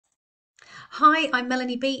Hi, I'm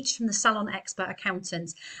Melanie Beach from the Salon Expert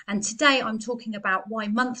Accountants, and today I'm talking about why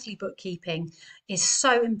monthly bookkeeping is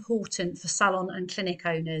so important for salon and clinic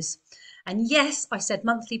owners. And yes, I said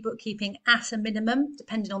monthly bookkeeping at a minimum,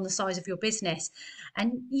 depending on the size of your business.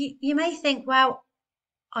 And you may think, well,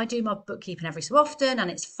 I do my bookkeeping every so often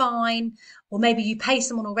and it's fine. Or maybe you pay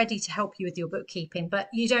someone already to help you with your bookkeeping, but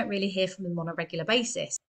you don't really hear from them on a regular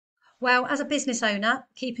basis. Well, as a business owner,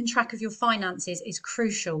 keeping track of your finances is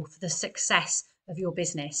crucial for the success of your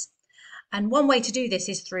business. And one way to do this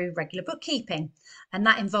is through regular bookkeeping. And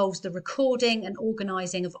that involves the recording and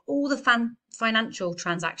organising of all the financial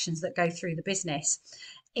transactions that go through the business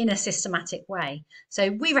in a systematic way. So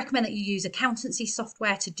we recommend that you use accountancy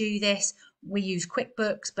software to do this. We use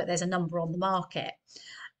QuickBooks, but there's a number on the market.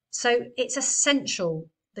 So it's essential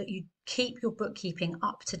that you keep your bookkeeping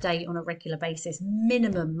up to date on a regular basis,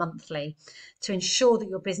 minimum monthly, to ensure that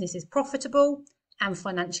your business is profitable and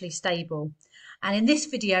financially stable. And in this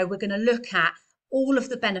video, we're going to look at all of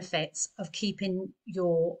the benefits of keeping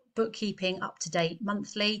your bookkeeping up to date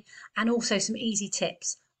monthly, and also some easy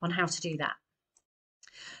tips on how to do that.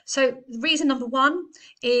 So reason number one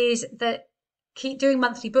is that doing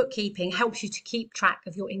monthly bookkeeping helps you to keep track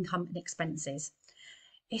of your income and expenses.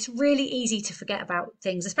 It's really easy to forget about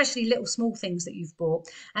things, especially little small things that you've bought.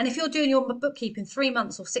 And if you're doing your bookkeeping 3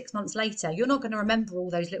 months or 6 months later, you're not going to remember all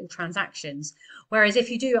those little transactions. Whereas if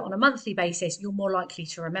you do it on a monthly basis, you're more likely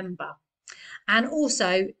to remember. And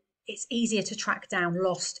also, it's easier to track down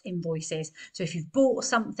lost invoices. So if you've bought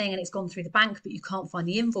something and it's gone through the bank, but you can't find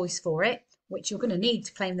the invoice for it, which you're going to need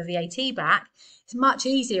to claim the VAT back, it's much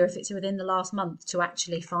easier if it's within the last month to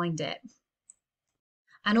actually find it.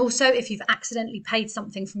 And also, if you've accidentally paid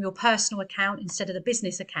something from your personal account instead of the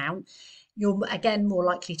business account, you're again more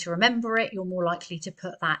likely to remember it. You're more likely to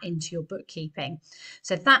put that into your bookkeeping.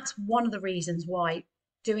 So that's one of the reasons why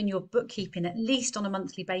doing your bookkeeping at least on a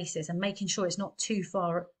monthly basis and making sure it's not too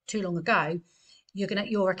long ago,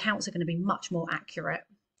 your accounts are going to be much more accurate.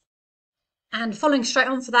 And following straight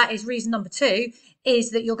on for that is reason number two,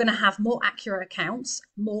 is that you're going to have more accurate accounts,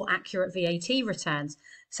 more accurate VAT returns.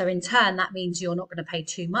 So in turn, that means you're not going to pay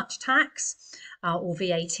too much tax or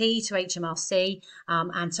VAT to HMRC.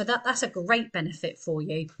 And so that's a great benefit for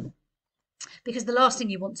you, because the last thing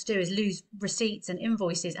you want to do is lose receipts and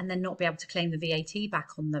invoices and then not be able to claim the VAT back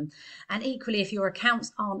on them. And equally, if your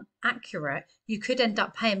accounts aren't accurate, you could end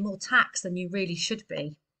up paying more tax than you really should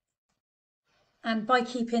be. And by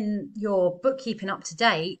keeping your bookkeeping up to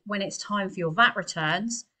date, when it's time for your VAT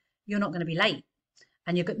returns, you're not going to be late.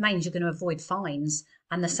 And it means you're going to avoid fines.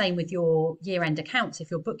 And the same with your year-end accounts. If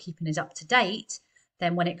your bookkeeping is up to date,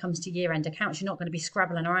 then when it comes to year-end accounts, you're not going to be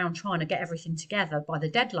scrabbling around trying to get everything together by the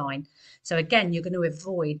deadline. So again, you're going to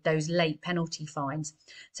avoid those late penalty fines.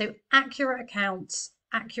 So accurate accounts,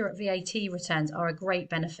 accurate VAT returns are a great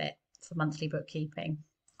benefit for monthly bookkeeping.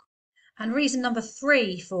 And reason number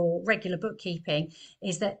three for regular bookkeeping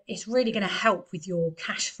is that it's really going to help with your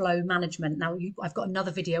cash flow management. Now, I've got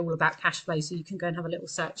another video all about cash flow, so you can go and have a little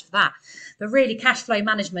search for that. But really, cash flow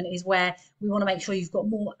management is where we want to make sure you've got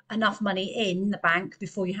enough money in the bank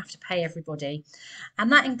before you have to pay everybody.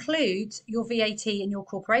 And that includes your VAT and your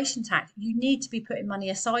corporation tax. You need to be putting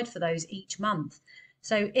money aside for those each month.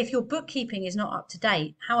 So if your bookkeeping is not up to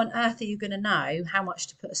date, how on earth are you going to know how much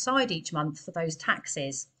to put aside each month for those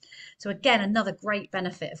taxes? So again, another great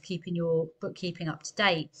benefit of keeping your bookkeeping up to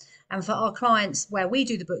date. And for our clients where we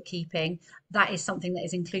do the bookkeeping, that is something that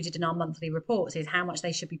is included in our monthly reports, is how much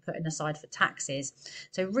they should be putting aside for taxes.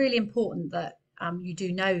 So really important that you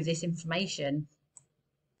do know this information.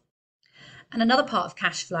 And another part of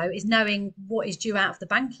cash flow is knowing what is due out of the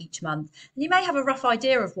bank each month. And you may have a rough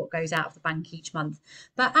idea of what goes out of the bank each month,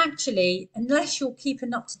 but actually, unless you're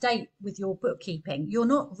keeping up to date with your bookkeeping, you're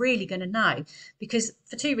not really going to know, because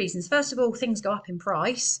for two reasons. First of all, things go up in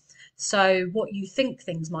price. So what you think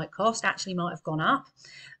things might cost actually might have gone up,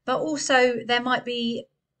 but also there might be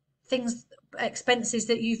expenses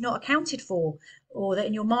that you've not accounted for, or that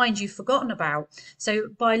in your mind you've forgotten about. So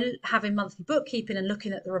by having monthly bookkeeping and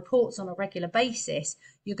looking at the reports on a regular basis,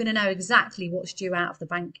 you're going to know exactly what's due out of the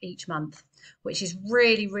bank each month, which is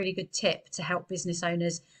really, really good tip to help business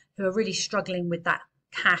owners who are really struggling with that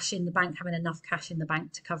cash in the bank, having enough cash in the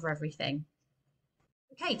bank to cover everything.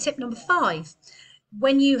 Okay, tip number 5.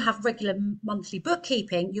 When you have regular monthly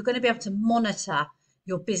bookkeeping, you're going to be able to monitor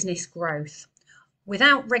your business growth.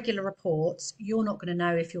 Without regular reports, you're not going to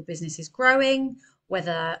know if your business is growing,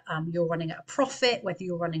 whether you're running at a profit, whether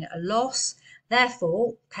you're running at a loss.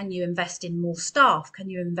 Therefore, can you invest in more staff? Can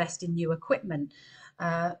you invest in new equipment?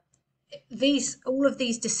 All of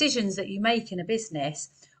these decisions that you make in a business,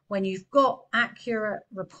 when you've got accurate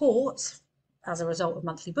reports as a result of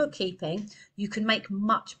monthly bookkeeping, you can make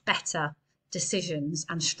much better decisions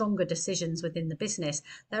and stronger decisions within the business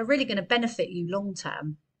that are really going to benefit you long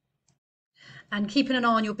term. And keeping an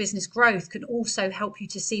eye on your business growth can also help you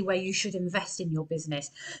to see where you should invest in your business.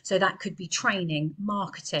 So that could be training,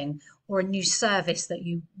 marketing, or a new service that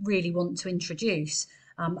you really want to introduce,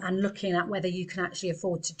 and looking at whether you can actually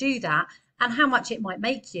afford to do that and how much it might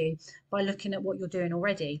make you by looking at what you're doing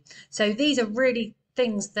already. So these are really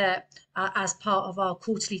things that, as part of our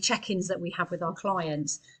quarterly check-ins that we have with our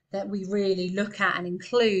clients, that we really look at and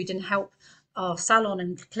include and help our salon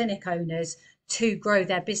and clinic owners to grow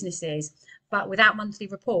their businesses. But without monthly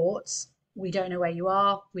reports, we don't know where you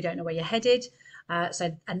are, we don't know where you're headed.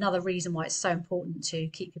 So another reason why it's so important to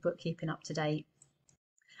keep your bookkeeping up to date.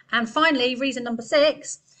 And finally, reason number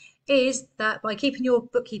 6 is that by keeping your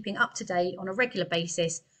bookkeeping up to date on a regular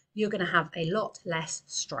basis, you're going to have a lot less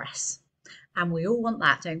stress. And we all want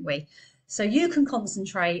that, don't we? So you can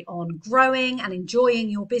concentrate on growing and enjoying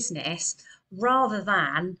your business rather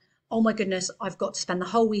than, oh my goodness, I've got to spend the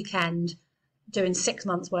whole weekend doing 6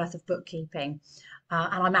 months worth of bookkeeping,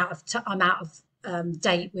 and I'm out of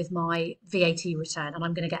date with my VAT return and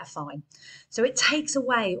I'm going to get a fine. So it takes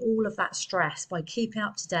away all of that stress by keeping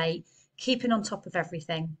up to date, keeping on top of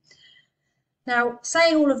everything. Now,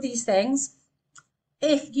 saying all of these things,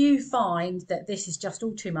 if you find that this is just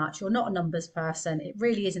all too much, you're not a numbers person, it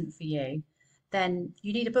really isn't for you, then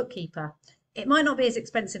you need a bookkeeper. It might not be as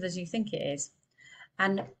expensive as you think it is.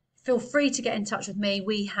 And feel free to get in touch with me.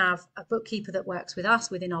 We have a bookkeeper that works with us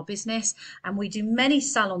within our business, and we do many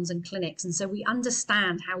salons and clinics. And so we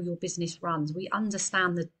understand how your business runs. We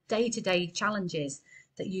understand the day-to-day challenges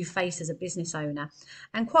that you face as a business owner.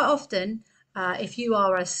 And quite often, if you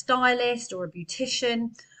are a stylist or a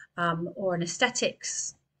beautician, or an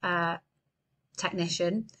aesthetics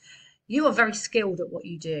technician, you are very skilled at what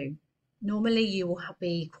you do. Normally you will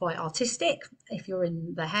be quite artistic if you're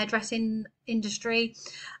in the hairdressing industry.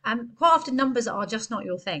 Quite often numbers are just not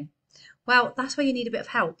your thing. Well, that's where you need a bit of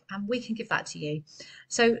help, and we can give that to you.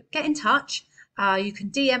 So get in touch. You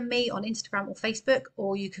can DM me on Instagram or Facebook,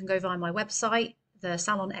 or you can go via my website, the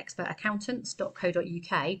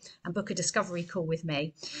salonexpertaccountants.co.uk, and book a discovery call with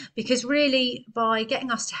me. Because really, by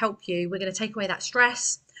getting us to help you, we're going to take away that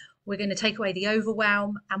stress, we're going to take away the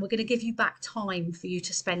overwhelm, and we're going to give you back time for you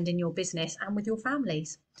to spend in your business and with your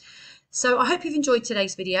families. So I hope you've enjoyed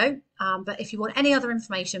today's video, but if you want any other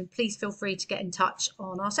information, please feel free to get in touch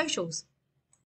on our socials.